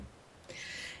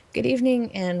Good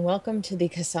evening and welcome to the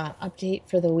CASAT update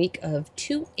for the week of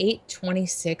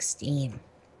 2/8/2016.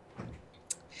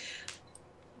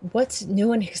 What's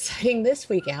new and exciting this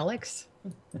week, Alex?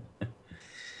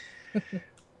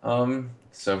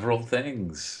 Several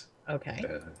things.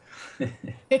 Okay. Uh,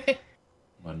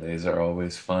 Mondays are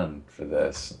always fun for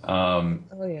this. Oh,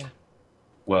 yeah.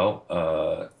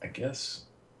 I guess,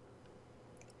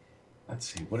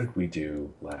 let's see, what did we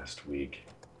do last week?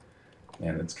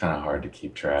 Man, it's kind of hard to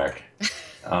keep track.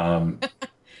 Um,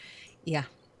 Yeah,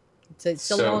 it's a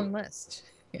so long list.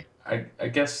 Yeah. I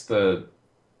guess let's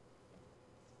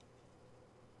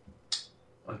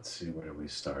see, where do we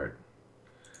start?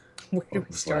 Where do What we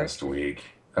was start? last week?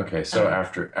 Okay, so Um,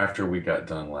 after we got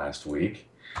done last week,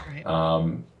 right.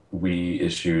 we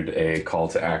issued a call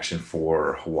to action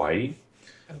for Hawaii.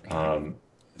 Okay. Um,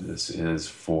 this is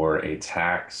for a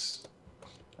tax.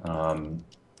 Um,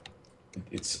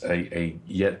 it's a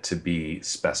yet to be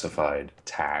specified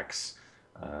tax.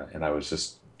 And I was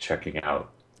just checking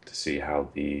out to see how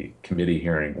the committee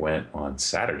hearing went on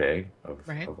Saturday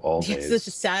Right. of all Yes, this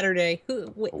is days. Saturday.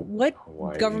 What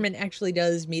Hawaii. government actually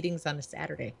does meetings on a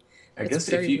Saturday? I That's guess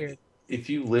very weird. if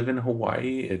you live in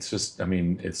Hawaii, it's just, I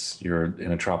mean, it's you're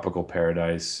in a tropical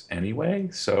paradise anyway.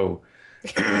 So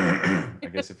I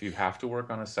guess if you have to work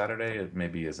on a Saturday, it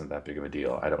maybe isn't that big of a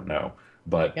deal. I don't know. I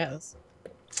But guess.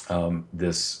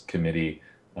 this committee,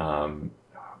 um,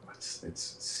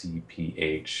 it's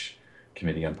CPH,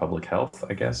 Committee on Public Health,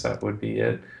 I guess that would be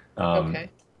it. Um, Okay.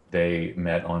 they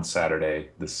met on Saturday,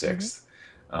 the Hmm. 6th,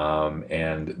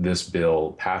 and this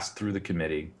bill passed through the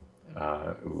committee.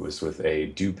 It was with a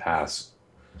do pass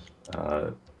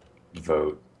uh,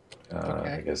 vote. I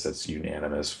Okay. guess that's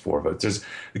unanimous, 4 votes.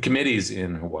 The committees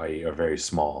in Hawaii are very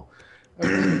small,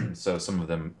 Okay. so some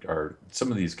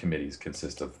of these committees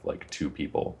consist of like two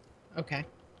people. Okay.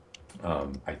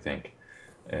 I think,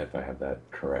 if I have that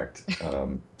correct.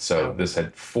 So Wow. this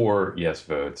had 4 yes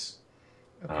votes,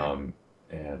 Okay. um,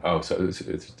 and so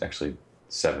it's actually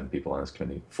 7 people on this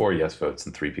committee. 4 yes votes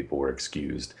and 3 people were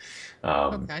excused.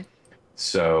 Um, Okay.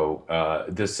 so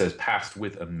this says passed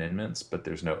with amendments, but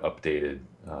there's no updated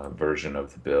version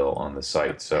of the bill on the site.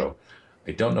 Okay. So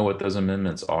I don't know what those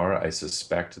amendments are. I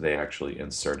suspect they actually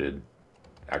inserted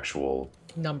actual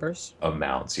Numbers.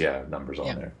 amounts, yeah, numbers on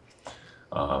Yeah. there.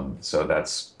 So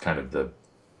that's kind of the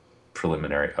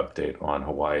preliminary update on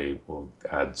Hawaii. We'll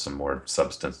add some more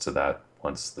substance to that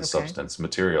once the Okay. substance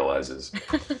materializes.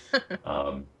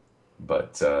 Um,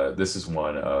 but this is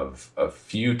one of a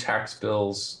few tax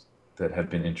bills that have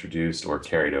been introduced or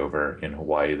carried over in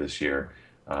Hawaii this year.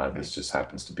 Right. This just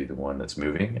happens to be the one that's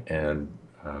moving, and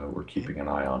we're Okay. keeping an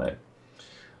eye on it.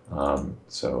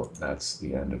 So that's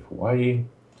the end of Hawaii.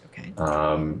 Okay.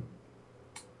 Um,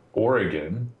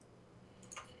 Oregon,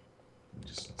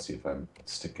 just see if I'm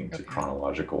sticking to Okay.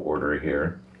 chronological order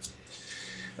here.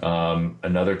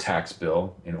 Another tax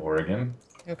bill in Oregon.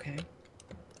 Okay.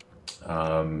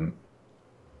 Um,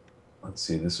 let's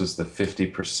see, this was the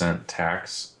 50%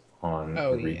 tax on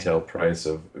Oh the yeah. retail price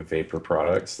of vapor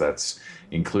products. That's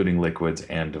including liquids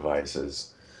and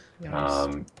devices. Nice.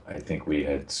 I think we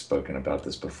had spoken about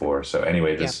this before. So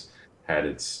anyway, Yeah. this had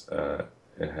it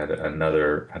had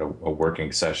a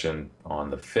working session on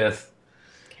the 5th,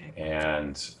 Okay.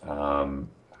 and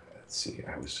let's see,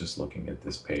 I was just looking at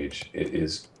this page. It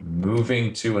is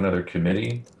moving to another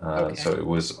committee. So Okay. it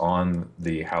was on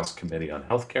the House Committee on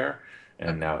Healthcare, and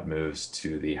Okay. now it moves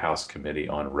to the House Committee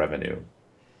on Revenue.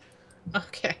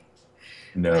 Okay.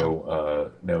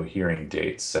 Well, No hearing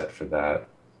date set for that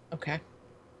okay.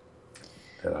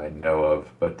 that I know of,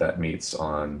 but uh,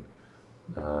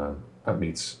 that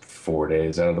meets 4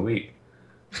 days out of the week.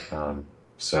 Um,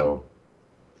 Oh, so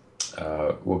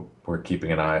we're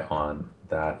keeping an eye on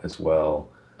that as well.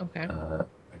 okay. I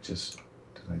just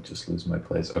did I just lose my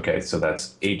place? Okay, so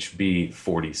that's HB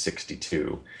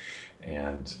 4062,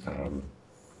 and Okay.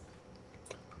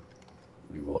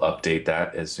 we will update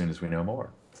that as soon as we know more.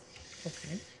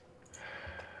 Okay.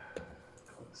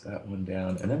 Close that one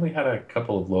down, and then we had a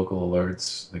couple of local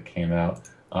alerts that came out,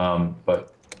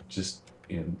 but just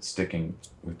in sticking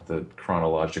with the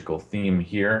chronological theme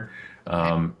here,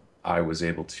 Okay. I was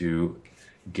able to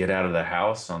get out of the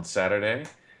house on Saturday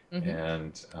Mm-hmm.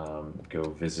 and go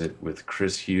visit with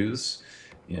Chris Hughes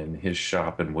in his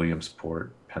shop in Williamsport,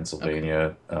 Okay.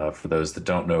 Pennsylvania. For those that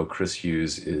don't know, Chris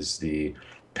Hughes is the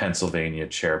Pennsylvania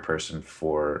chairperson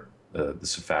for the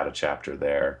Safata chapter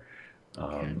there.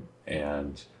 Okay.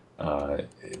 And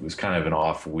it was kind of an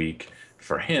off week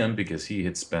for him because he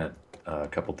had spent a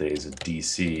couple days in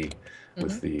DC Mm-hmm.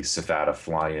 with the Safata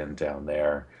fly-in down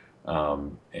there.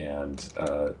 And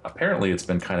apparently it's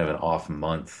been kind of an off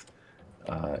month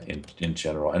in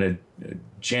general. And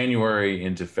January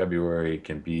into February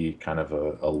can be kind of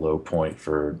a low point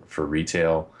for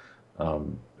retail,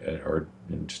 or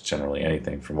just generally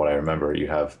anything. From what I remember, you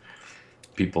have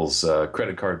people's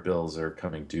credit card bills are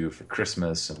coming due for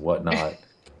Christmas and whatnot.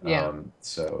 Yeah.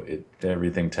 So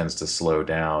everything tends to slow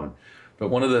down. But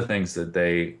one of the things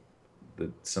that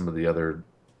some of the other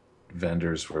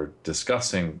vendors were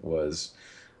discussing was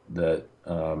that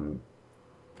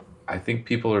I think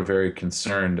people are very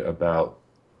concerned about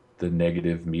the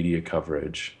negative media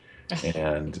coverage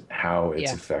and how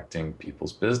it's Yeah. affecting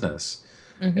people's business.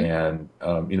 Hmm. And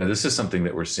this is something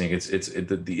that we're seeing.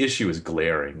 The issue is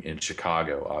glaring in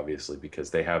Chicago, obviously,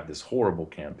 because they have this horrible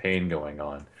campaign going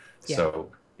on. Yeah.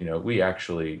 So we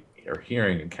actually are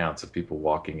hearing accounts of people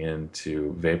walking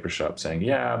into vapor shops saying,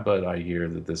 "Yeah, but I hear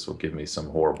that this will give me some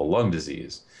horrible lung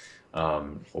disease,"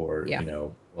 or Yeah.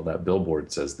 well, that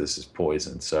billboard says this is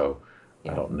poison, so I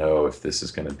Yeah. don't know if this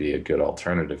is going to be a good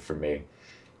alternative for me.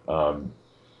 Um,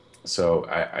 so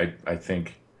I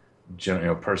think,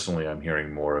 personally, I'm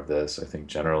hearing more of this. I think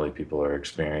generally people are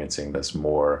experiencing this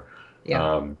more,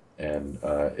 Yeah. and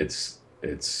it's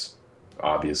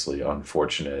obviously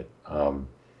unfortunate.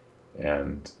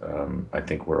 And I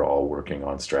think we're all working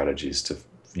on strategies to,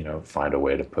 find a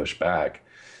way to push back.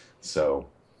 So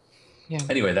Yeah.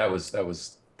 anyway,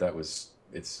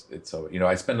 it's so,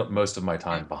 I spend most of my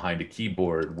time behind a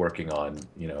keyboard working on,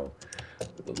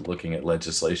 looking at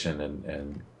legislation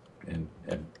and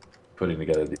putting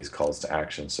together these calls to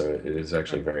action. So it is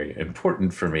actually very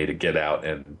important for me to get out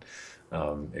and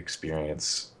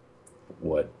experience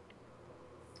what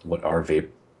what our vape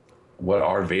what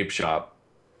our vape shop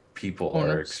people are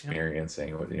Owners. Yeah.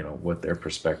 experiencing, what their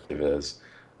perspective is.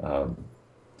 Um,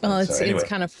 Well, so it's anyway,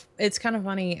 kind of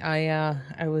funny.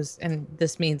 I was, and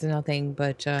this means nothing,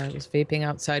 but I was vaping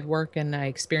outside work, and I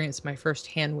experienced my first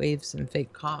hand waves and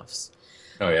fake coughs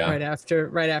oh yeah, right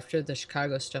after the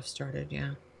Chicago stuff started.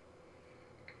 Yeah.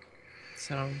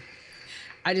 So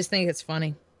I just think it's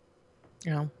funny,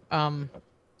 you know.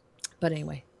 But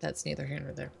anyway, that's neither here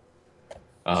nor there.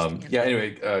 Just a yeah.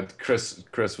 tangent. Anyway,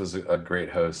 Chris was a great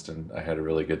host, and I had a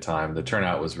really good time. The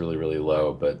turnout was really really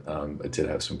low, but I did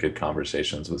have some good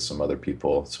conversations with some other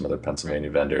people, some other Right.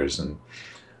 Pennsylvania vendors, and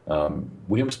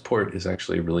Williamsport is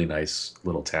actually a really nice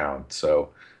little town. So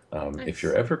if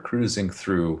you're Nice. ever cruising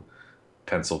through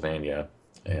Pennsylvania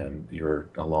and you're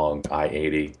along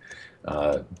I-80,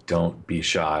 don't be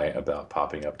shy about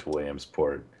popping up to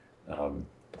Williamsport. Um,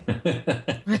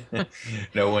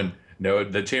 no one, no,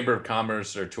 the Chamber of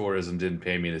Commerce or Tourism didn't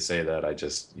pay me to say that. I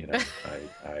just, You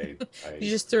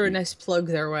just threw a we, nice plug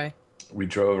their way. we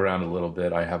drove around a little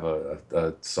bit. I have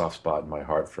a soft spot in my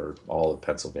heart for all of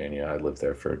Pennsylvania. I lived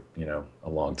there for, a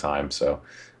long time. So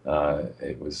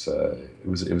it was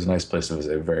a nice place. It was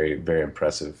a very, very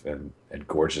impressive and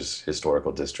gorgeous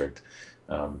historical district.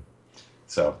 Um,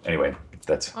 so anyway,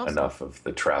 that's Awesome. enough of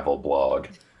the travel blog.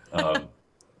 Um,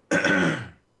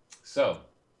 so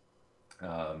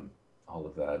all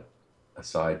of that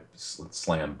aside, let's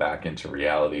slam back into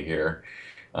reality here.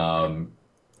 Um,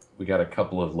 we got a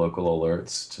couple of local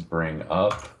alerts to bring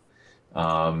up.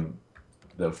 Um,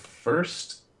 the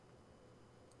first,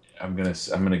 I'm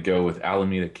gonna go with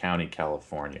Alameda County,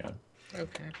 California.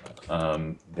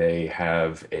 Okay. They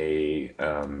have a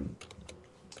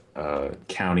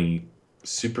county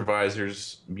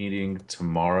supervisors meeting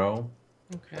tomorrow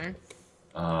Okay.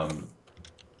 um,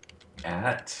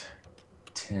 at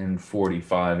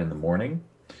 10:45 in the morning,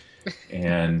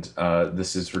 and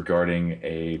this is regarding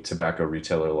a tobacco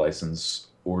retailer license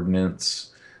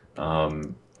ordinance.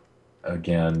 Um,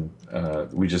 Again,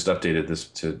 we just updated this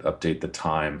to update the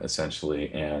time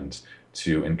essentially, and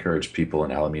to encourage people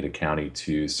in Alameda County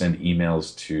to send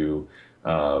emails to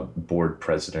board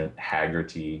president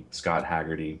Haggerty, Scott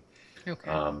Haggerty. Okay.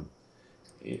 Um,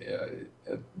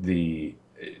 the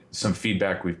Some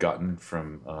feedback we've gotten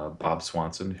from Bob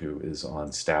Swanson, who is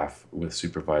on staff with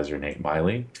Supervisor Nate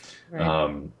Miley, Right.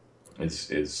 um,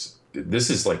 is this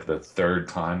is like the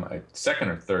second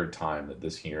or third time that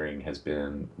this hearing has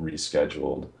been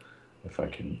rescheduled. If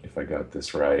I got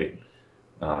this right,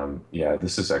 yeah,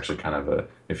 this is actually kind of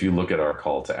if you look at our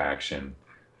call to action,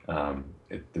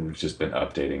 we've just been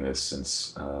updating this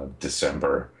since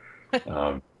December.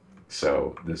 Um,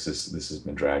 so this has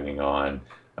been dragging on.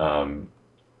 Um,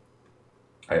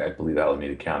 I believe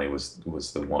Alameda County was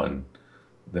the one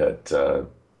that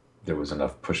there was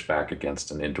enough pushback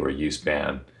against an indoor use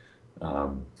ban,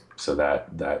 so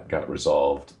that got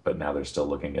resolved. But now they're still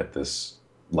looking at this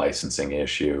licensing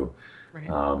issue, Right.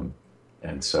 um,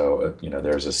 and so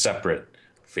there's a separate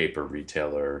vapor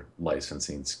retailer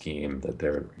licensing scheme that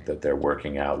they're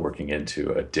working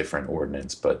into a different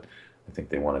ordinance, but I think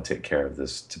they want to take care of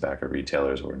this tobacco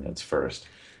retailers ordinance first,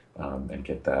 and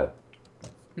get that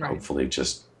Right. hopefully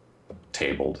just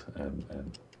tabled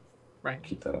and Right.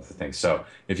 keep that off the thing. So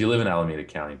if you live in Alameda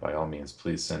County, by all means,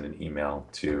 please send an email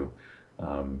to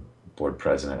Board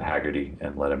President Haggerty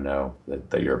and let him know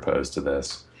that you're opposed to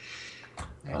this.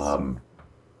 Nice.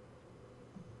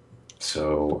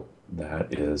 So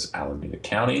that is Alameda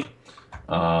County.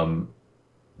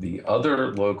 The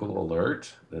other local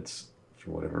alert that's,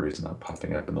 for whatever reason, not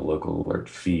popping up in the local alert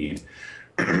feed,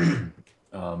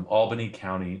 Albany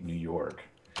County, New York,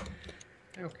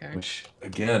 Okay. which,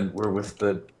 again, we're with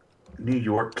the New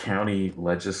York County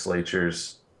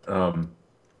legislatures,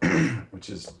 which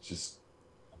is just,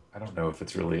 I don't know if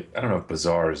it's really, I don't know if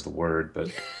bizarre is the word,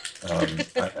 but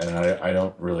I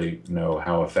don't really know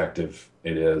how effective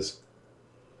it is.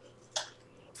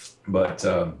 But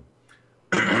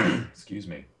excuse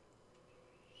me.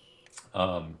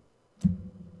 I'm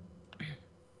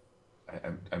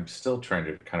still trying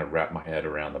to kind of wrap my head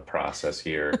around the process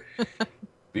here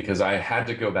because I had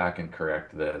to go back and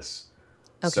correct this.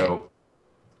 Okay. So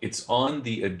it's on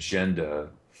the agenda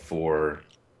for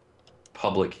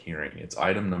public hearing. It's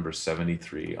item number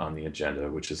 73 on the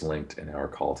agenda, which is linked in our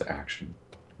call to action.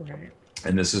 Right.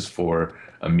 And this is for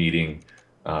a meeting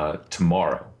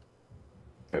tomorrow,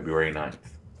 February 9th.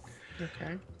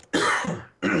 Okay.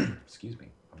 Excuse me,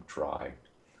 I'm dry.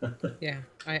 Yeah,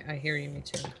 I hear you. Me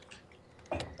too.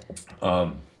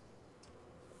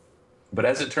 But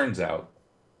as it turns out,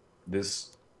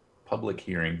 this public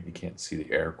hearing, you can't see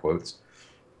the air quotes,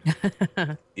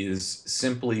 is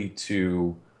simply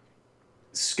to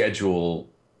schedule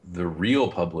the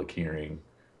real public hearing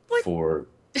for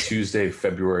Tuesday,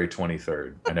 February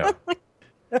 23rd. I know.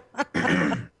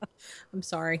 I'm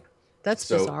sorry. That's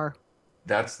So- bizarre.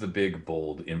 That's the big,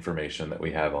 bold information that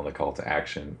we have on the call to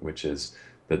action, which is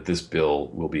that this bill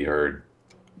will be heard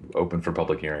open for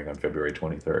public hearing on February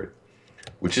 23rd,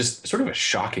 which is sort of a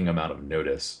shocking amount of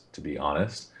notice, to be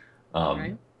honest.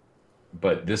 Right.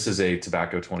 But this is a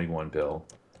tobacco 21 bill,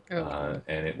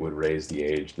 and it would raise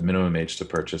the minimum age to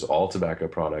purchase all tobacco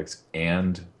products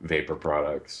and vapor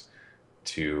products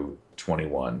to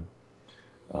 21.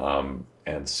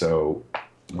 And so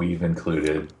we've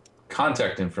included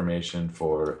contact information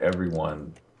for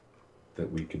everyone that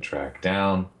we could track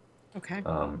down. Okay.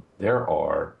 There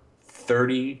are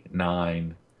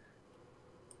 39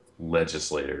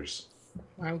 legislators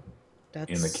Wow.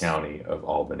 That's in the county of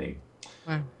Albany.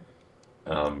 Wow.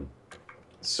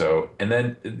 So, and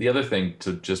then the other thing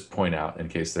to just point out, in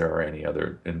case there are any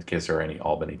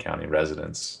Albany County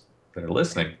residents that are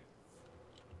listening,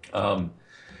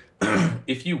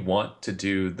 if you want to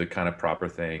do the kind of proper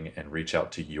thing and reach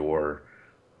out to your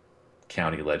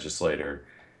county legislator,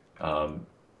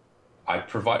 I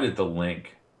provided the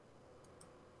link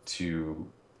to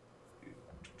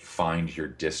find your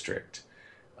district.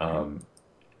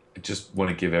 I just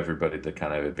want to give everybody the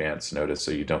kind of advance notice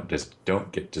so you don't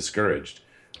get discouraged.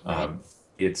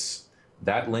 It's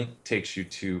that link takes you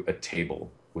to a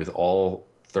table with all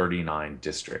 39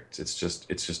 districts. It's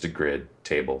just a grid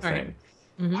table thing,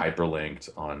 hyperlinked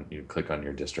on. You click on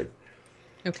your district.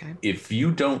 Okay. If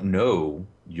you don't know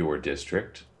your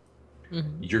district,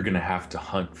 you're going to have to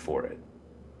hunt for it.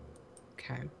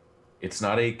 Okay. It's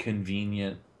not a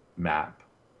convenient map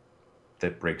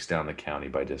that breaks down the county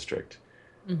by district.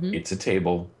 It's a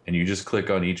table, and you just click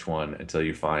on each one until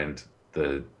you find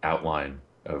the outline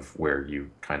of where you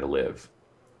kind of live.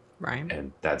 Right.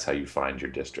 And that's how you find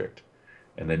your district.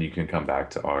 And then you can come back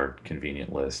to our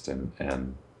convenient list and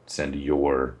send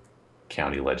your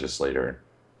county legislator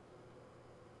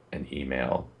an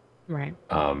email. Right.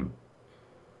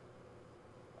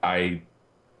 I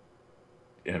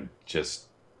am just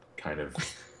kind of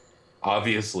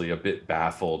obviously a bit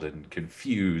baffled and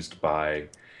confused by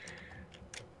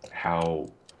how,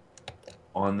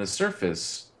 on the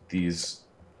surface, these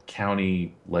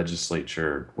county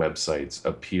legislature websites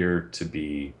appear to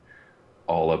be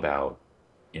all about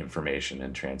information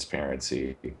and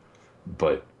transparency.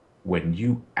 But when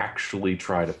you actually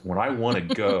when I want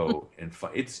to go and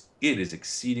it is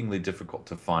exceedingly difficult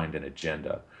to find an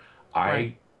agenda.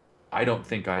 Right. I don't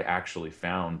think I actually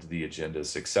found the agenda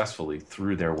successfully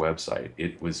through their website.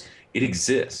 It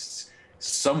exists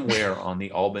somewhere on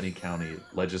the Albany County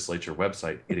Legislature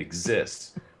website. It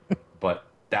exists, but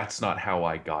that's not how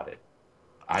I got it.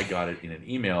 I got it in an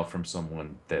email from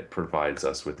someone that provides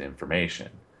us with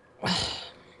information.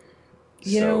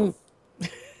 You know,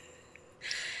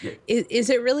 is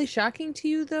it really shocking to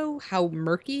you, though, how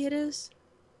murky it is?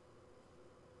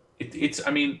 it's,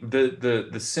 I mean,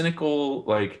 the cynical,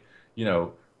 like, you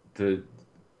know, the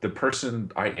the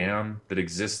person I am that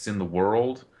exists in the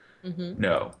world. Hmm.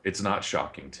 No, it's not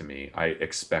shocking to me. I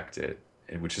expect it,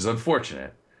 which is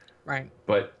unfortunate. Right.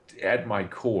 But at my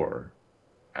core,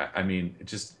 I mean,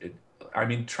 I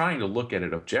mean, trying to look at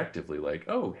it objectively, like,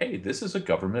 oh, hey, this is a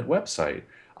government website.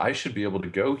 I should be able to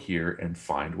go here and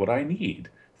find what I need.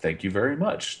 Thank you very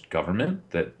much, government.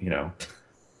 That,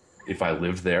 if I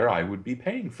lived there, I would be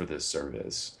paying for this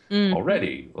service Mm,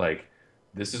 already. Like,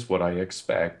 this is what I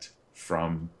expect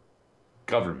from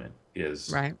government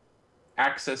is right.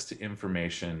 access to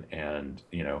information and,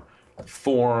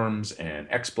 forms and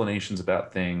explanations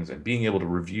about things and being able to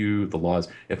review the laws.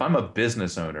 If I'm a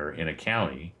business owner in a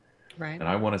county Right. and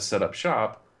I want to set up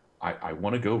shop, I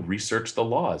want to go research the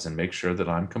laws and make sure that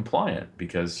I'm compliant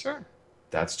because Sure.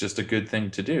 that's just a good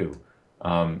thing to do.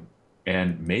 Um,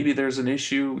 and maybe there's an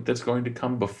issue that's going to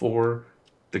come before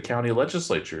the county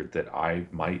legislature that I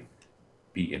might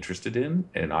be interested in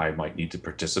and I might need to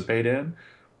participate in.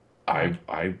 Right.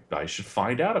 I should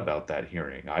find out about that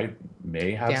hearing. I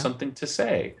may have Yeah. something to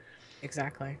say.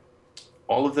 Exactly.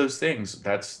 All of those things,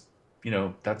 that's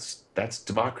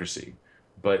democracy.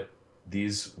 But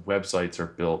these websites are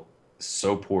built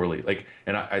so poorly. Like,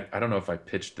 and I don't know if I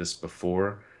pitched this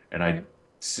before, and Right.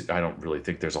 I don't really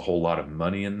think there's a whole lot of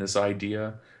money in this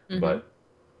idea, Hmm. but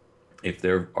if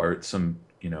there are some,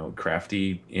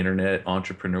 crafty internet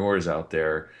entrepreneurs out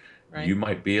there, you Right.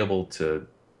 might be able to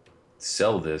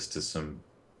sell this to some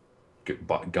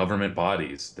government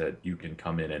bodies that you can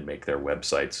come in and make their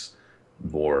websites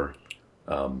more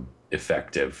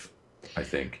effective, I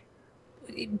think.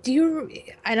 Do you,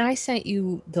 and I sent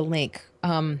you the link.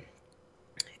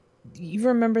 You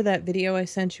remember that video I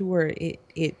sent you where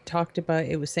it talked about,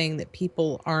 it was saying that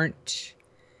people aren't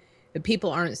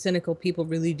cynical. People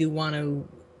really do want to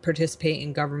participate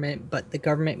in government, but the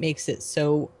government makes it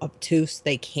so obtuse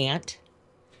they can't.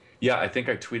 Yeah, I think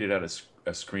I tweeted out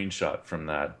a screenshot from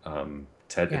that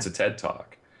TED. Yeah. It's a TED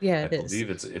talk. Yeah, I it is. believe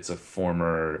it's a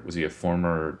former, was he a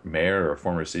former mayor or a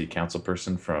former city council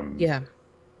person from Yeah.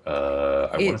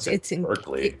 I want to say It's in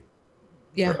Berkeley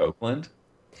yeah. or Oakland.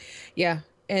 Yeah.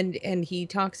 And he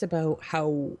talks about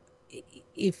how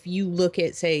if you look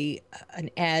at, say, an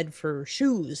ad for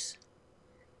shoes,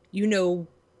 you know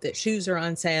that shoes are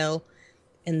on sale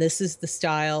and this is the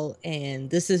style and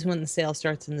this is when the sale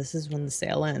starts and this is when the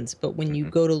sale ends. But when you Hmm.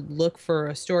 go to look for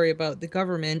a story about the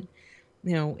government,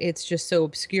 it's just so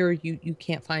obscure you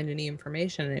can't find any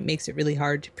information, and it makes it really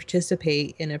hard to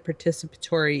participate in a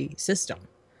participatory system,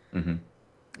 Hmm.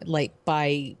 like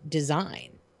by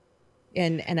design.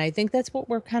 And I think that's what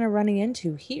we're kind of running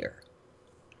into here.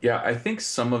 Yeah, I think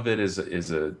some of it is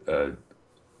a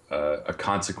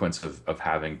consequence of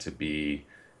having to be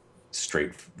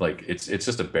straight, like it's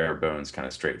just a bare bones kind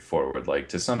of straightforward, like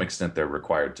to some extent they're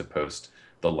required to post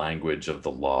the language of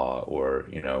the law or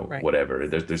Right. whatever.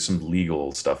 There's some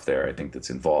legal stuff there I think that's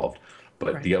involved,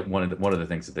 but Right. the one of the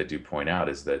things that they do point out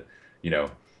is that you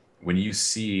know when you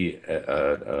see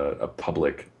a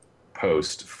public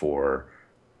post for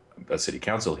a city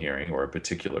council hearing or a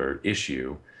particular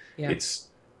issue, Yeah. it's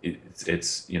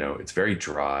it's very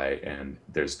dry and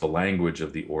there's the language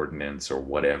of the ordinance or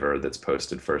whatever that's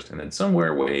posted first, and then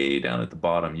somewhere way down at the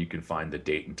bottom you can find the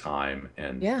date and time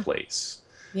and Yeah. place.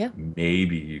 Yeah.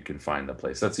 Maybe you can find the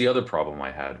place. That's the other problem I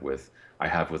have with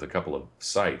a couple of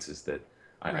sites is that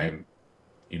Right.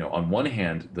 I'm on one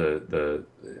hand the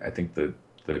I think the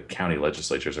county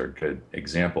legislatures are a good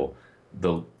example.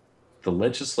 The the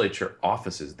legislature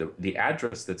offices, the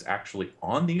address that's actually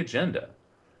on the agenda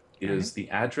Right. is the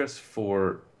address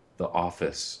for the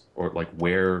office or like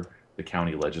where the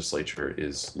county legislature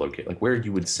is located, like where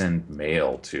you would send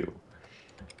mail to.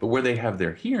 But where they have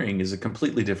their hearing is a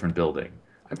completely different building.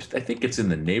 I think it's in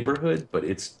the neighborhood, but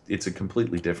it's a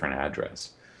completely different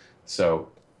address.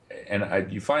 So,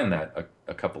 and you find that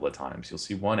a couple of times. You'll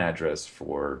see one address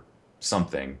for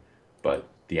something, but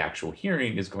the actual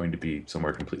hearing is going to be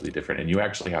somewhere completely different, and you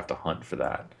actually have to hunt for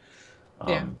that.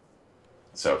 Yeah. Um,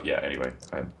 so yeah, anyway,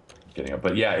 I'm getting up.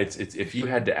 But yeah, it's if you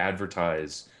had to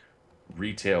advertise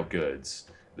retail goods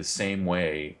the same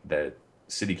way that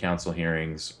city council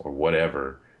hearings or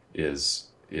whatever is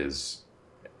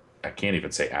I can't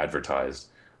even say advertised,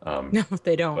 No,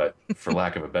 they don't. but for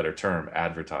lack of a better term,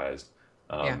 advertised,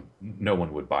 Yeah. no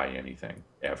one would buy anything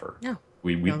ever. No. No,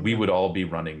 We no. would all be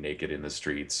running naked in the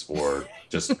streets or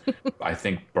just, I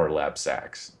think, burlap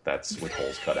sacks that's with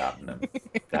holes cut out in them.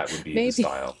 That would be the Maybe.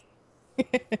 style.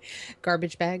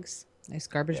 Garbage bags. Nice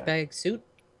garbage Yeah. bag suit.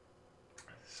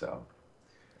 So,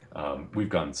 We've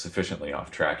gone sufficiently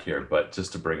off track here, but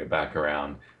just to bring it back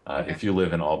around, Okay. if you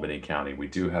live in Albany County, we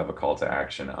do have a call to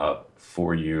action up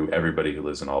for you. Everybody who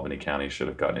lives in Albany County should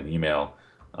have gotten an email.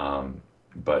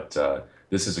 But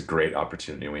this is a great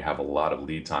opportunity. We have a lot of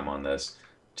lead time on this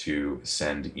to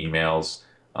send emails.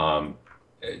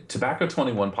 Tobacco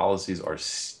 21 policies are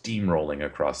steamrolling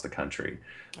across the country.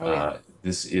 Oh yeah.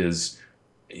 This is,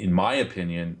 in my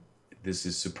opinion, this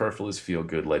is superfluous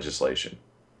feel-good legislation.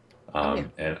 Oh yeah.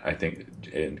 And I think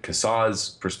in Kasai's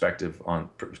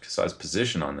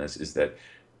position on this is that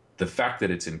the fact that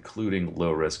it's including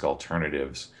low-risk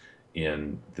alternatives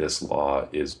in this law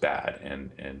is bad.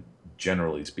 And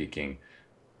generally speaking,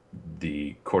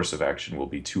 the course of action will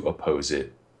be to oppose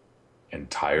it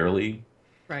entirely,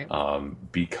 Right.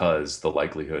 because the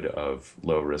likelihood of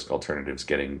low-risk alternatives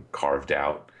getting carved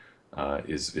out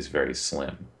is very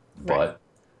slim. Right. But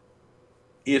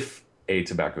if a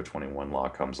Tobacco 21 law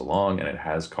comes along and it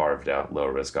has carved out low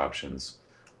risk options,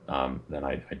 then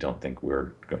I don't think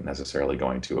we're necessarily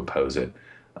going to oppose it.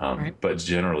 Right. But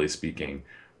generally speaking,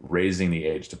 raising the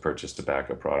age to purchase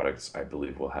tobacco products, I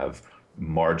believe, will have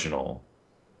marginal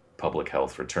public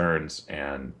health returns.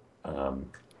 And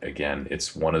again,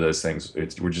 it's one of those things,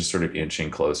 we're just sort of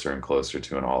inching closer and closer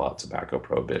to an all out tobacco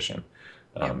prohibition,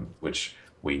 Yeah. which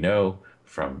we know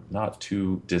from not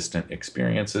too distant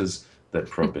experiences that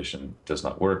prohibition does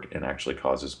not work and actually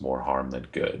causes more harm than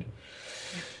good.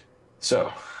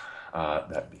 So,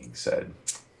 that being said,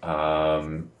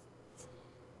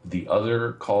 the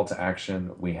other call to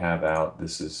action we have out,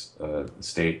 this is a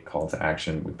state call to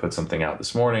action. We put something out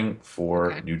this morning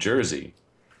for Okay. New Jersey.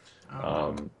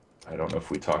 Oh. I don't know if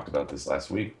we talked about this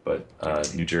last week, but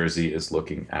New Jersey is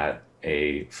looking at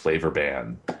a flavor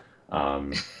ban.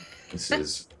 This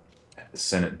is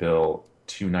Senate Bill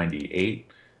 298.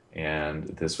 And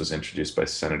this was introduced by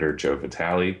Senator Joe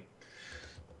Vitale.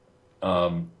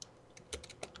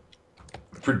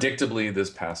 Predictably, this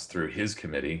passed through his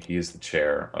committee. He is the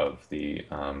chair of the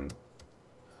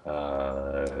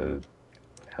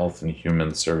Health and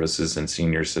Human Services and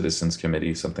Senior Citizens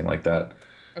Committee, something like that.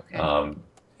 Okay.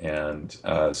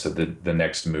 So the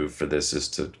next move for this is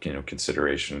to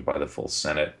consideration by the full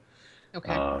Senate.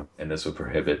 Okay. And this would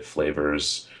prohibit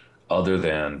flavors other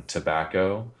than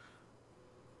tobacco,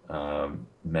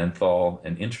 menthol,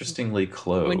 and interestingly,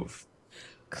 clove.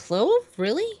 Clove?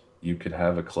 Really? You could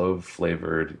have a clove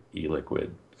flavored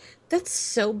e-liquid. That's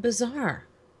so bizarre.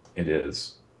 It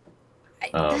is.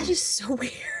 That is so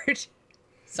weird.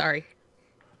 Sorry.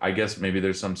 I guess maybe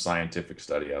there's some scientific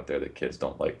study out there that kids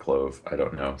don't like clove. I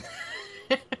don't know.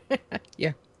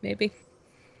 Yeah, maybe.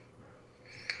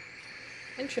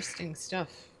 Interesting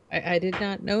stuff. I did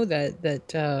not know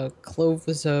that clove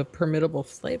was a permittable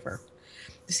flavor.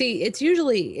 See, it's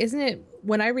usually, isn't it?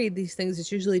 When I read these things,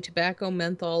 it's usually tobacco,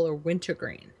 menthol, or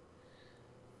wintergreen.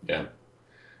 Yeah.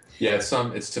 Yeah,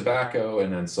 it's tobacco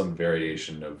and then some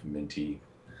variation of minty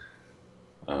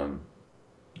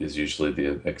is usually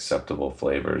the acceptable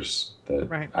flavors that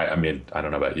Right. I mean, I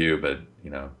don't know about you, but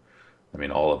I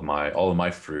mean all of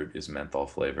my fruit is menthol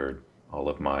flavored. All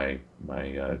of my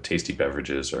tasty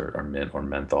beverages are mint or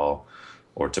menthol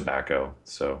or tobacco.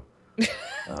 So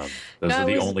those are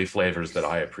the only flavors that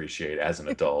I appreciate as an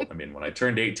adult. I mean, when I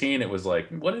turned 18, it was like,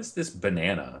 what is this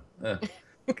banana?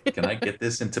 Can I get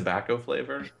this in tobacco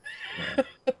flavor?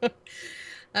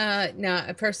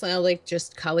 No, personally, I like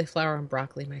just cauliflower and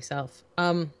broccoli myself.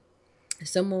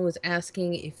 Someone was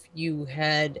asking if you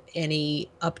had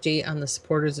any update on the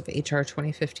supporters of HR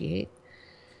 2058.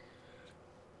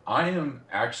 I am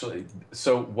actually,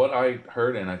 so what I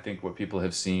heard, and I think what people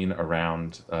have seen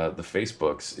around the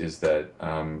Facebooks, is that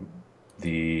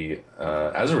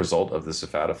as a result of the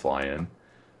Safata fly-in,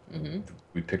 Mm-hmm.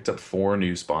 we picked up 4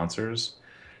 new sponsors,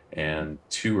 and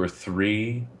 2 or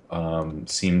 3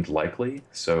 seemed likely.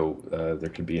 So there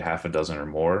could be half a dozen or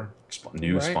more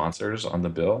new Right. sponsors on the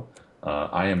bill.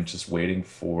 I am just waiting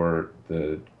for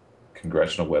the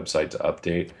congressional website to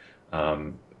update,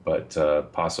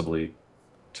 but possibly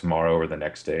tomorrow or the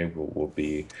next day we'll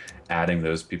be adding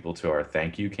those people to our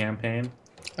thank you campaign.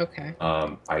 Okay.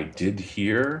 I did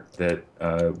hear that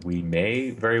we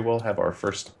may very well have our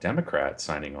first Democrat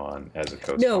signing on as a No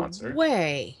co-sponsor.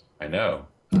 way. I know.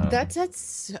 I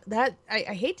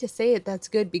hate to say it, that's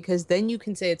good because then you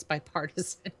can say it's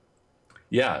bipartisan.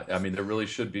 Yeah, I mean there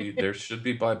should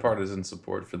be bipartisan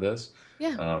support for this,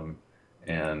 Yeah.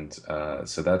 and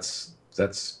so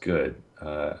that's good.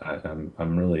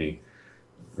 I'm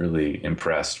really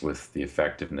impressed with the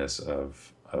effectiveness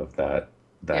of that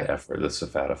Yeah. effort, the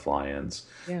Safata fly-ins.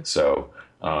 Yeah. So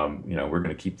we're going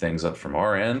to keep things up from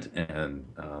our end, and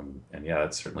yeah,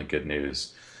 that's certainly good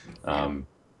news.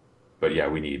 but yeah,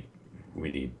 we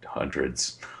need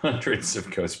hundreds hundreds of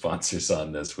co-sponsors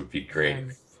on this would be great.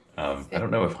 Um, I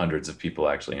don't know if hundreds of people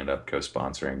actually end up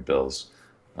co-sponsoring bills.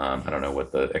 I don't know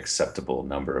what the acceptable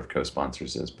number of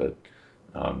co-sponsors is, but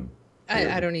um, I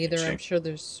we're don't either. I'm reaching. sure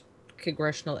there's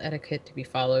congressional etiquette to be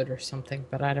followed or something,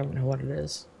 but I don't know what it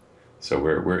is. So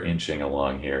we're inching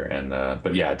along here, and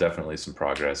but yeah, definitely some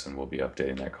progress, and we'll be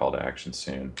updating that call to action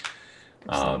soon.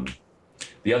 Excellent. Um,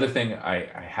 the other thing I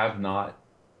have not,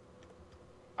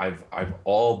 I've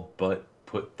all but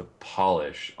put the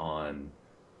polish on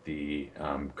the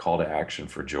call to action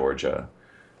for Georgia.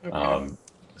 Okay. Um,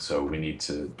 so we need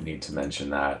to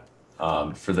mention that.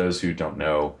 For those who don't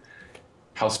know,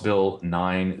 House Bill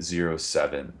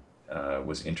 907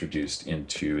 was introduced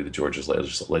into the Georgia's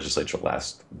legislature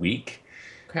last week.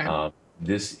 Okay.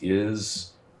 This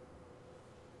is,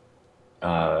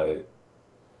 uh,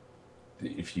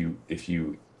 if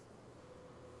you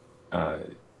uh,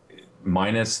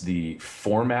 minus the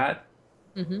format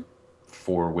Mm-hmm.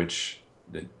 for which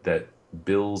that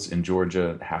bills in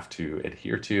Georgia have to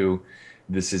adhere to,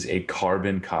 this is a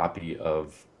carbon copy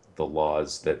of the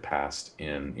laws that passed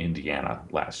in Indiana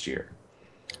last year.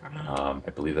 Ah, I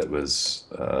believe that was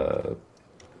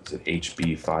it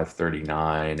HB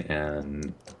 539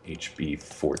 and HB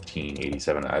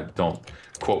 1487. I don't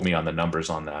quote me on the numbers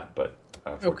on that, but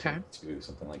okay. 1482,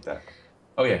 something like that.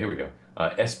 Oh yeah, here we go.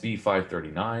 SB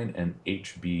 539 and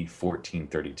HB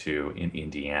 1432 in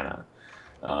Indiana.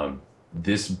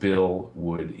 This bill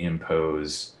would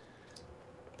impose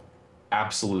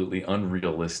absolutely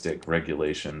unrealistic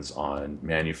regulations on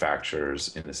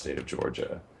manufacturers in the state of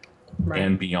Georgia Right.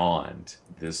 and beyond.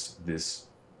 This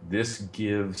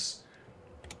gives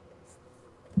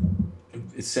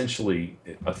essentially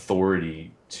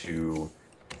authority to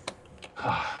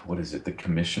what is it? The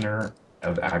Commissioner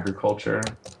of Agriculture,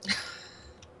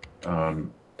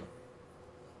 um,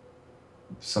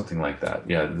 something like that.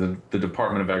 Yeah, the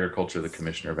Department of Agriculture, the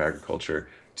Commissioner of Agriculture,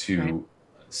 Right. to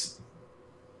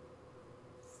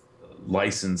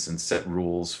license and set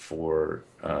rules for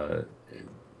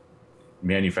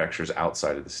manufacturers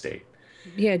outside of the state.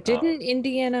 Yeah. Uh, Didn't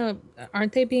Indiana,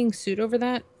 aren't they being sued over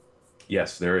that?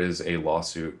 yes, there is a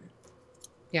lawsuit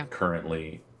Yeah.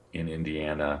 currently in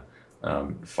Indiana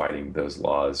fighting those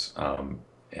laws, and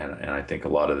I think a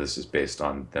lot of this is based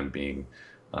on them being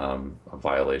a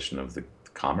violation of the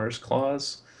Commerce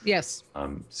Clause. Yes.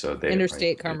 So they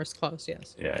Interstate Commerce Clause.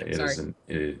 Yes. yeah, Sorry.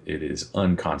 it is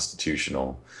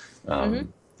unconstitutional. Mm-hmm.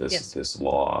 This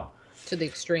law. To the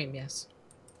extreme. Yes.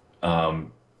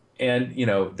 Um, and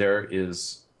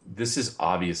this is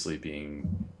obviously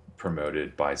being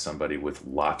promoted by somebody with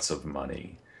lots of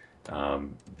money.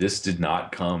 This did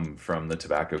not come from the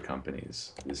tobacco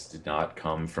companies. This did not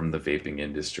come from the vaping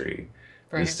industry.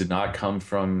 This Right. did not come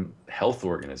from health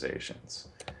organizations.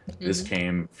 This Mm-hmm.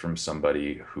 came from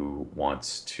somebody who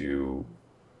wants to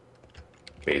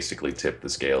basically tip the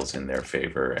scales in their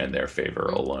favor and their favor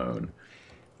Mm-hmm.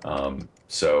 alone.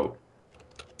 So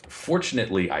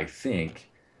fortunately, I think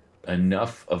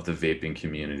enough of the vaping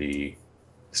community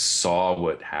saw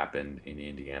what happened in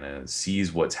Indiana,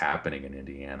 sees what's happening in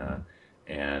Indiana,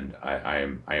 and I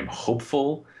am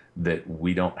hopeful that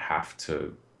we don't have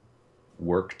to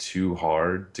work too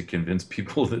hard to convince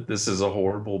people that this is a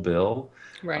horrible bill.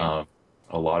 Right. Um,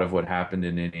 a lot of what happened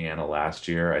in Indiana last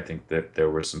year, I think that there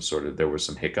were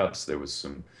some hiccups. There was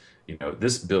some,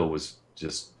 this bill was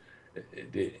just,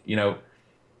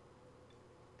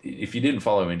 if you didn't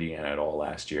follow Indiana at all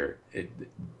last year,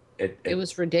 It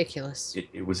was ridiculous.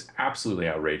 it was absolutely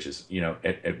outrageous.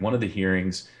 At one of the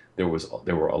hearings, there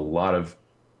were a lot of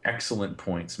excellent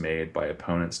points made by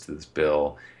opponents to this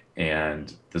bill,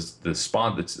 and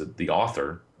the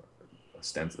author,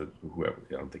 whoever,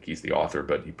 I don't think he's the author,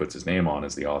 but he puts his name on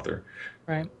as the author,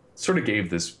 Right. sort of gave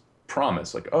this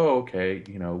promise like, oh, okay,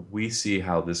 we see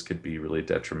how this could be really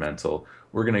detrimental.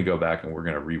 We're going to go back and we're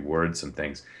going to reword some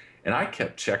things. And I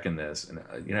kept checking this, and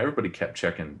everybody kept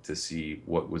checking to see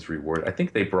what was rewarded. I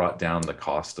think they brought down the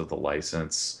cost of the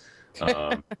license.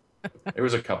 Um, there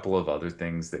was a couple of other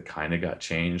things that kind of got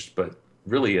changed, but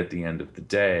really, at the end of the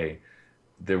day,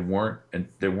 there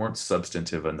weren't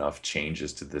substantive enough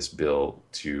changes to this bill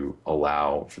to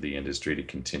allow for the industry to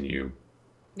continue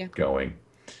Yeah. going.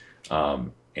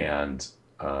 And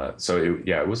so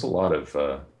it was a lot of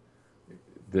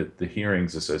the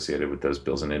hearings associated with those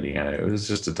bills in Indiana. It was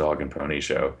just a dog and pony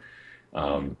show.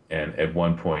 And at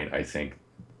one point, I think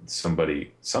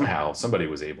somebody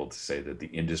was able to say that the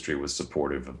industry was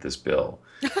supportive of this bill.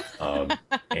 Um,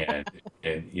 and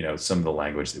some of the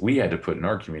language that we had to put in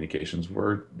our communications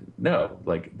were no,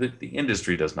 like the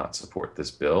industry does not support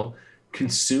this bill.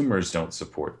 consumers don't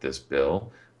support this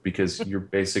bill because you're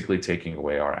basically taking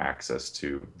away our access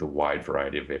to the wide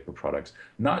variety of vapor products,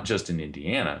 not just in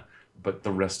Indiana, but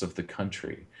the rest of the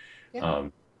country. Yeah.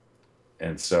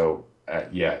 And so,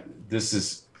 yeah,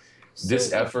 this So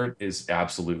effort is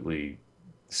absolutely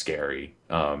scary.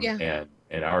 yeah.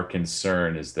 And our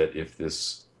concern is that if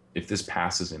this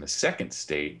passes in a second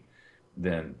state,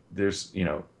 then there's,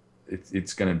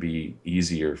 it's going to be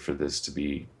easier for this to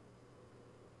be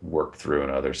worked through in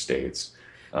other states.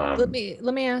 Let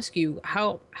me ask you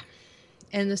how,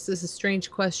 and this is a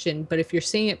strange question, but if you're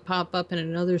seeing it pop up in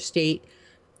another state,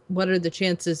 what are the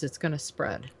chances it's going to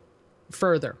spread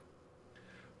further?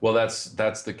 Well,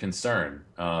 that's the concern,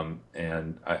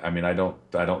 and I mean, I don't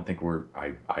think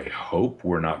I hope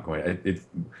we're not going.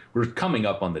 We're coming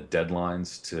up on the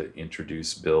deadlines to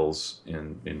introduce bills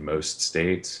in most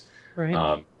states,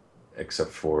 Right. except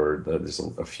for there's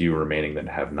a few remaining that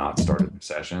have not started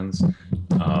sessions.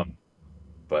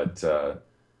 But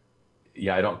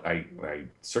yeah, I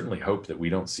certainly hope that we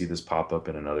don't see this pop up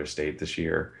in another state this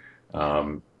year.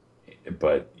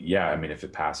 But yeah, I mean, if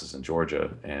it passes in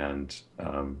Georgia and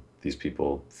these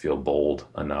people feel bold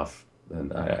enough,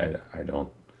 then I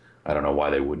don't know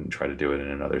why they wouldn't try to do it in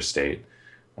another state.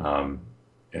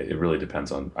 It really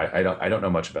depends on. I don't know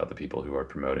much about the people who are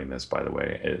promoting this. By the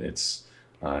way,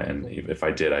 and if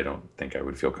I did, I don't think I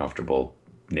would feel comfortable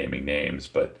naming names.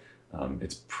 But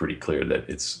it's pretty clear that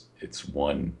it's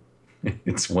one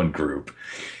it's one group.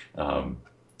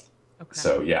 Okay.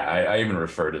 So yeah, I even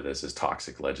refer to this as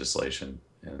toxic legislation,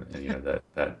 and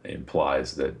that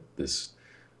implies that this,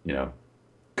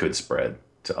 could spread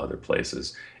to other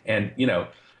places. And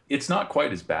it's not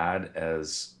quite as bad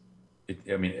as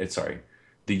sorry,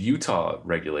 the Utah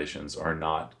regulations are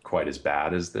not quite as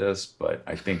bad as this, but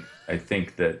I think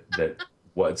that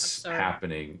what's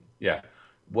happening,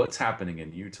 what's happening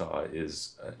in Utah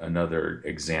is another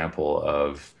example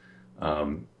of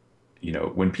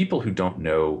when people who don't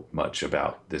know much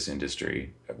about this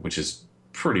industry, which is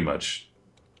pretty much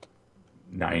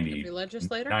 95,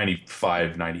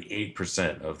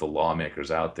 98% of the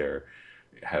lawmakers out there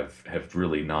have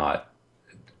really not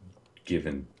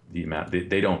given the amount,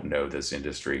 they don't know this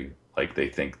industry like they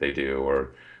think they do,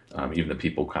 or even the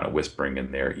people kind of whispering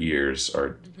in their ears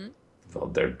are, well,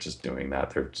 they're just doing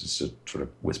that. They're just sort of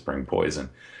whispering poison.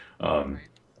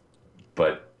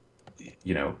 But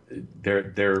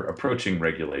they're approaching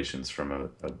regulations from a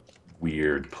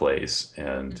weird place,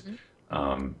 and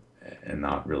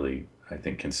not really, I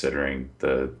think, considering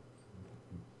the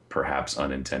perhaps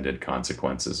unintended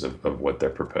consequences of what they're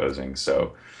proposing.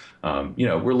 So,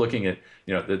 we're looking at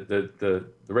the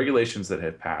regulations that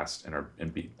have passed and are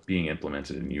being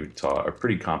implemented in Utah are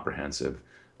pretty comprehensive,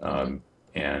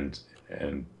 and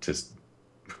just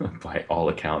by all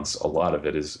accounts, a lot of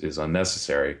it is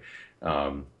unnecessary.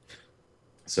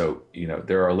 So,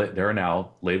 there are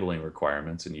now labeling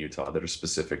requirements in Utah that are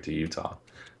specific to Utah.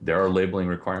 There are labeling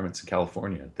requirements in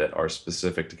California that are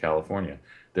specific to California.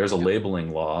 There's a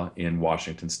labeling law in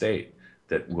Washington State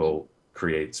that will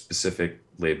create specific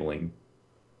labeling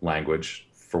language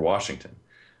for Washington.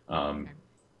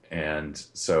 And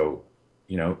so,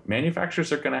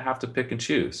 manufacturers are going to have to pick and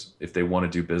choose if they want to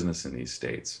do business in these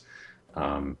states,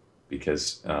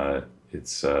 because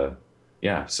it's,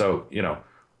 So,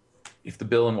 if the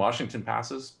bill in Washington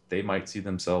passes, they might see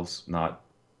themselves not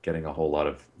getting a whole lot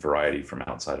of variety from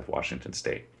outside of Washington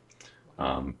State.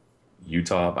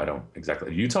 Utah, I don't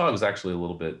exactly. Utah was actually a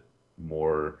little bit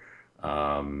more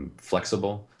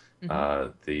flexible.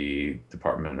 The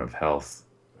Department of Health,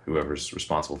 whoever's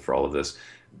responsible for all of this,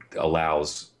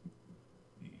 allows,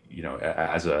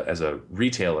 as a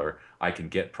retailer, I can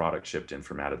get product shipped in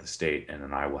from out of the state, and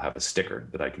then I will have a sticker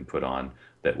that I can put on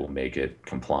that will make it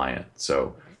compliant.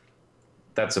 So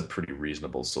that's a pretty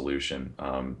reasonable solution,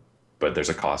 but there's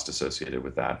a cost associated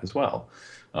with that as well.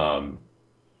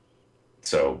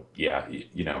 So yeah,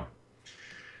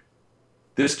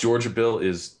 this Georgia bill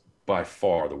is by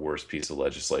far the worst piece of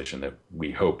legislation that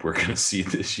we hope we're going to see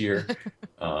this year.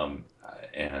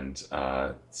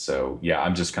 So yeah,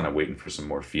 I'm just kind of waiting for some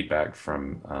more feedback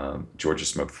from Georgia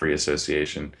Smoke Free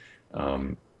Association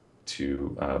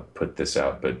to put this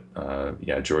out. But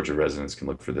yeah, Georgia residents can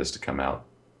look for this to come out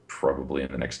probably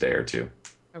in the next day or two.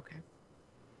 Okay.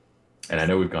 And I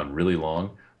know we've gone really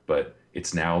long, but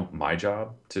it's now my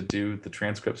job to do the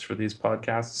transcripts for these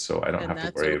podcasts, so I don't have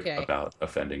to worry about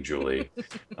offending Julie.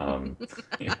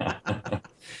 Yeah.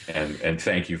 And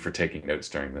thank you for taking notes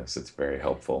during this. It's very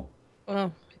helpful.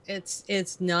 Well,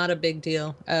 it's not a big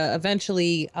deal.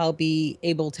 Eventually, I'll be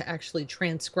able to actually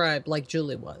transcribe like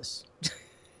Julie was,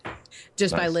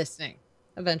 just by listening.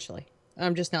 Eventually.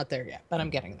 I'm just not there yet, but I'm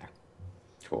getting there.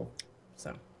 Cool.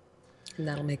 So, and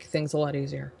that'll make things a lot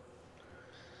easier.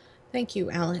 Thank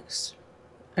you, Alex.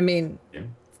 I mean, Yeah.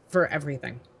 for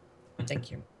everything.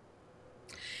 Thank you.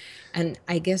 And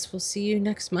I guess we'll see you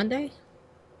next Monday.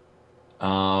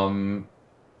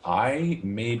 I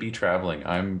may be traveling.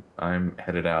 I'm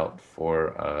headed out for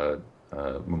a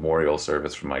memorial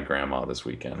service for my grandma this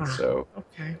weekend, Ah, so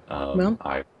okay. Well,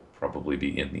 I will probably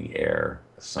be in the air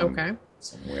okay.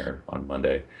 somewhere on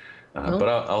Monday. Well, But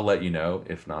I'll let you know.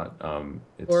 If not, or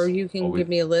it's you can always give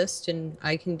me a list and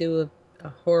I can do a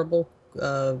horrible,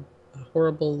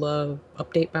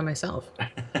 update by myself.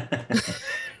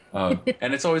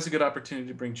 and it's always a good opportunity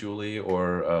to bring Julie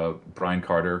or Brian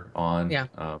Carter on Yeah,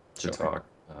 to sure. talk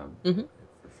Hmm.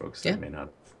 for folks Yeah. that may not.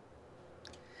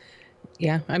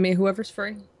 Yeah. I mean, whoever's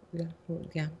free. Yeah.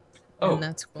 Yeah. And Oh,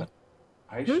 that's cool.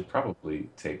 I Hmm? should probably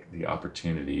take the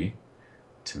opportunity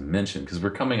to mention because we're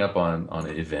coming up on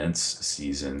events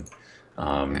season.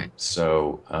 Okay.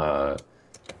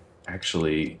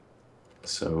 Actually,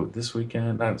 so this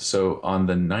weekend, so on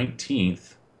the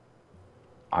 19th,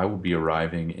 I will be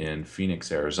arriving in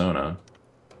Phoenix, Arizona.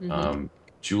 Hmm. Um,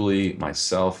 Julie,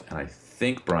 myself, and I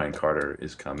think Brian Carter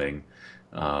is coming.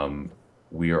 Um,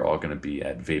 we are all going to be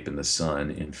at Vape in the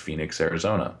Sun in Phoenix,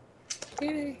 Arizona.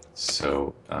 Yay.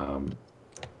 So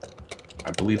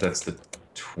I believe that's the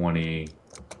 20th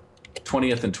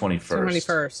and 21st.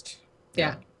 21st.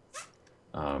 Yeah.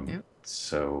 Yeah. Yeah.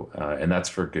 And that's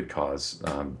for a good cause.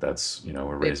 That's, we're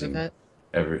Vape raising event.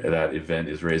 that event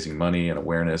is raising money and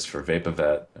awareness for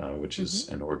VapeAvet, which Hmm. is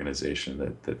an organization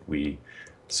that we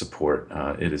support.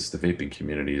 It is the vaping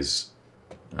community's,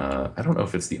 I don't know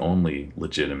if it's the only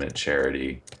legitimate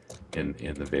charity in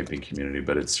the vaping community,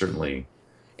 but it's certainly,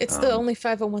 It's the um, only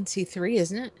 501c3,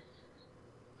 isn't it?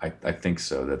 I think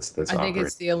so. That's I think it's operating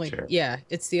the only, charity. yeah,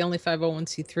 it's the only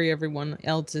 501c3. Everyone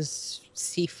else is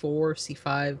C4,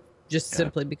 C5, just Yeah.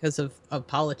 simply because of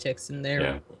politics, and they're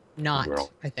Yeah. We're not,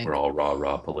 all I we're think. all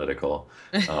raw political,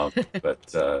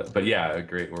 but yeah, a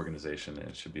great organization.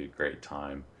 It should be a great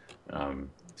time.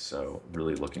 So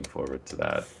really looking forward to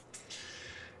that.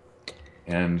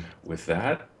 And with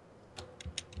that,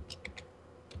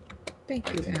 Thank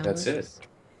I you, think that's it. Alex.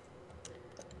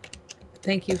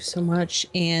 Thank you so much.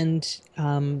 And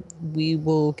we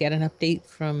will get an update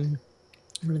from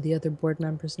one of the other board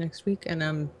members next week.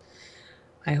 And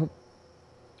I hope,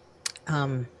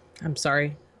 um, I'm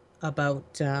sorry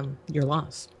about your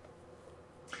loss.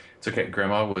 It's okay.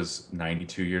 Grandma was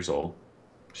 92 years old.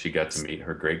 She got to meet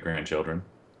her great grandchildren,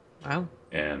 Wow.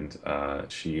 and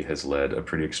she has led a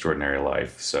pretty extraordinary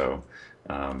life. So,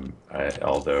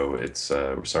 although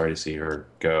we're sorry to see her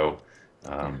go,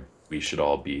 Yeah. we should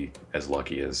all be as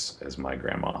lucky as my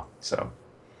grandma. So,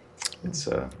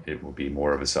 it will be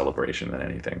more of a celebration than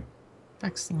anything.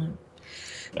 Excellent.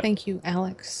 Yeah. Thank you,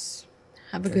 Alex.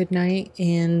 Have a Okay. good night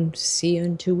and see you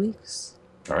in 2 weeks.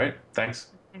 All right. Thanks.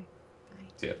 Okay. Bye.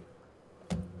 See ya.